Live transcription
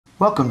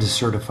Welcome to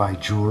Certified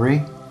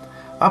Jewelry.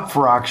 Up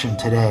for auction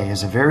today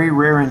is a very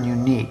rare and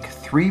unique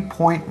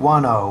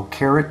 3.10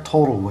 carat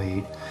total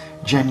weight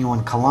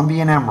genuine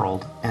Colombian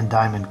emerald and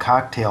diamond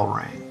cocktail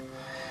ring.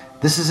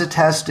 This is a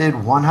tested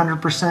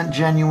 100%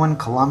 genuine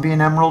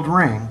Colombian emerald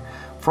ring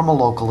from a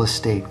local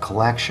estate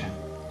collection.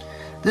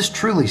 This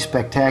truly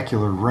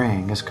spectacular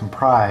ring is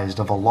comprised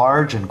of a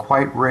large and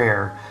quite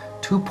rare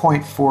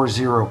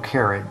 2.40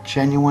 carat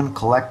genuine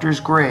collector's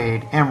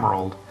grade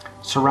emerald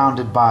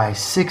surrounded by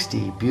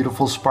 60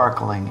 beautiful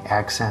sparkling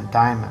accent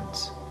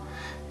diamonds.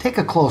 Take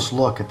a close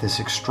look at this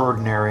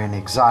extraordinary and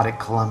exotic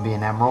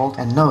Colombian emerald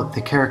and note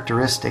the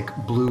characteristic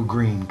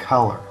blue-green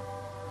color.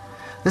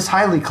 This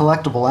highly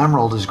collectible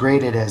emerald is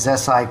graded as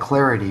SI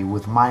clarity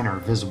with minor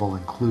visible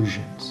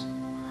inclusions.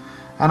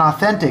 An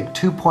authentic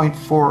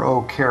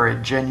 2.40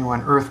 carat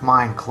genuine earth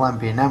mine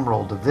Colombian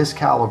emerald of this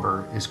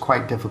caliber is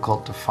quite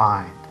difficult to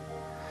find.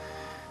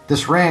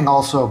 This ring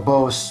also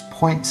boasts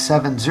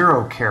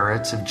 0.70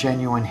 carats of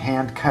genuine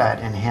hand-cut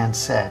and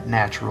hand-set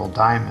natural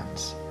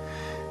diamonds.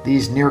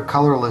 These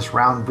near-colorless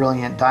round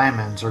brilliant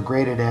diamonds are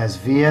graded as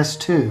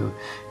VS2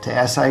 to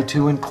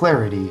Si2 in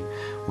clarity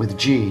with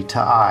G to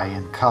I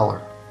in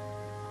color.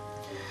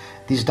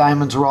 These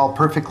diamonds are all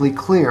perfectly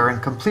clear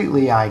and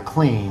completely eye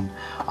clean,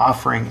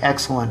 offering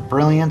excellent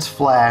brilliance,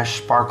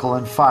 flash, sparkle,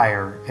 and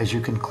fire, as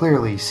you can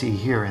clearly see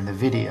here in the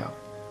video.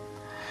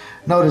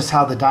 Notice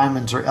how the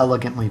diamonds are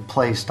elegantly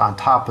placed on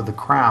top of the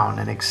crown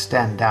and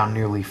extend down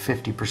nearly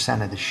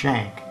 50% of the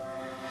shank.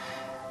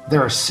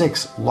 There are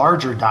 6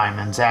 larger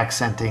diamonds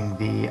accenting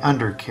the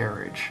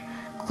undercarriage,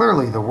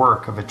 clearly the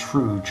work of a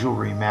true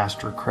jewelry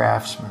master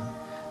craftsman.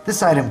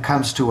 This item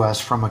comes to us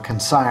from a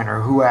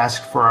consignor who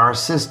asked for our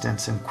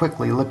assistance in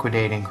quickly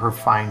liquidating her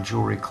fine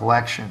jewelry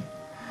collection.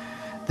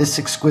 This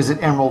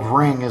exquisite emerald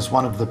ring is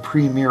one of the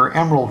premier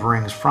emerald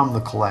rings from the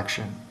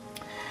collection.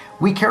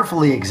 We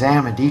carefully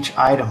examined each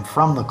item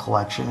from the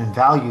collection and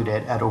valued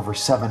it at over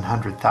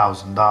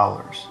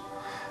 $700,000.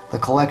 The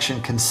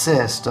collection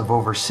consists of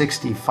over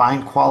 60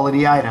 fine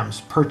quality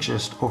items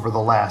purchased over the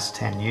last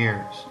 10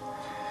 years.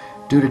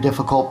 Due to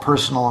difficult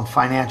personal and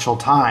financial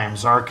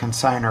times, our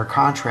consignor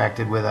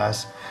contracted with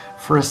us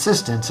for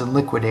assistance in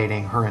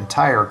liquidating her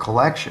entire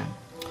collection.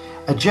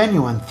 A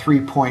genuine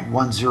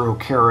 3.10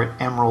 carat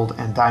emerald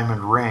and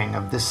diamond ring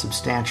of this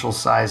substantial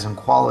size and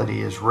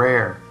quality is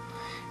rare.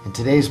 In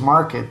today's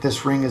market,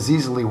 this ring is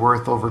easily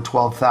worth over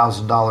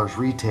 $12,000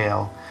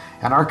 retail,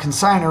 and our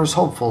consignor is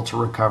hopeful to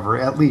recover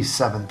at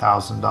least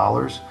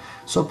 $7,000,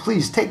 so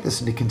please take this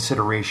into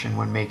consideration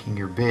when making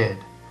your bid.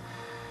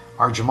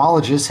 Our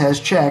gemologist has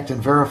checked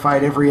and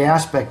verified every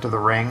aspect of the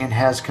ring and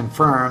has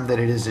confirmed that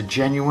it is a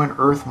genuine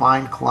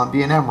earth-mined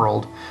Colombian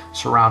emerald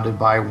surrounded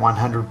by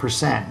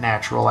 100%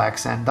 natural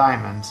accent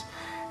diamonds,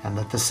 and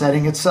that the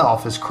setting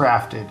itself is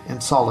crafted in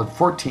solid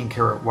 14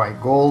 karat white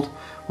gold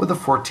with a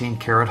 14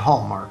 karat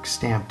hallmark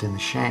stamped in the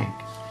shank.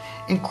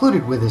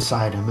 Included with this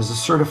item is a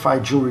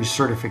certified jewelry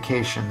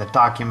certification that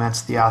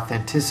documents the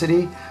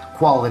authenticity,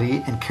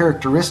 quality, and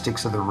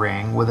characteristics of the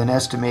ring with an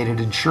estimated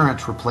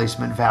insurance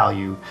replacement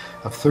value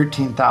of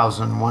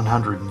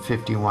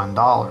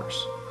 $13,151.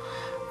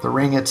 The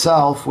ring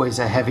itself weighs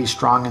a heavy,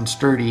 strong, and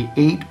sturdy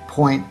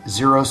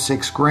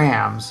 8.06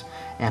 grams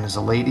and is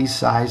a lady's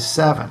size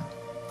 7.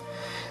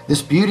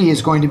 This beauty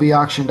is going to be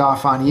auctioned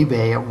off on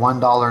eBay at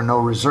 $1 no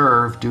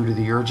reserve due to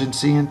the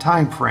urgency and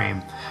time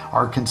frame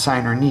our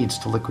consignor needs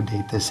to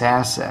liquidate this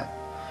asset.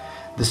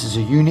 This is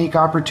a unique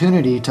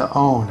opportunity to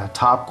own a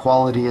top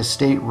quality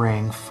estate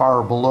ring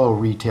far below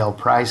retail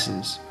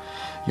prices.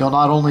 You'll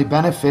not only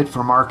benefit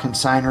from our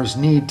consignor's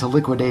need to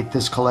liquidate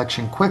this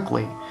collection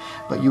quickly,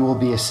 but you will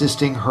be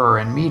assisting her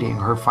in meeting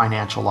her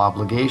financial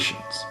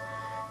obligations.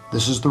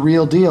 This is the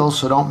real deal,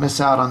 so don't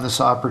miss out on this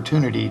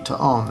opportunity to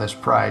own this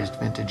prized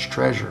vintage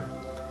treasure.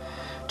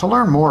 To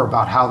learn more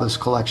about how this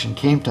collection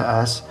came to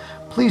us,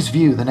 please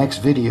view the next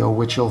video,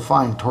 which you'll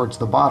find towards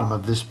the bottom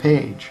of this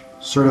page.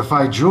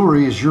 Certified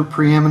Jewelry is your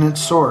preeminent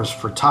source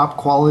for top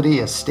quality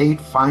estate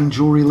fine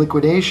jewelry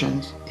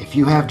liquidations. If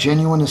you have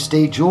genuine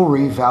estate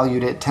jewelry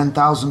valued at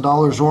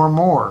 $10,000 or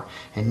more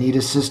and need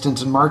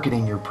assistance in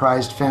marketing your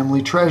prized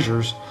family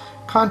treasures,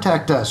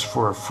 contact us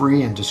for a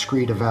free and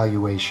discreet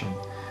evaluation.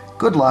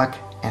 Good luck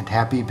and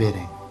happy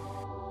bidding.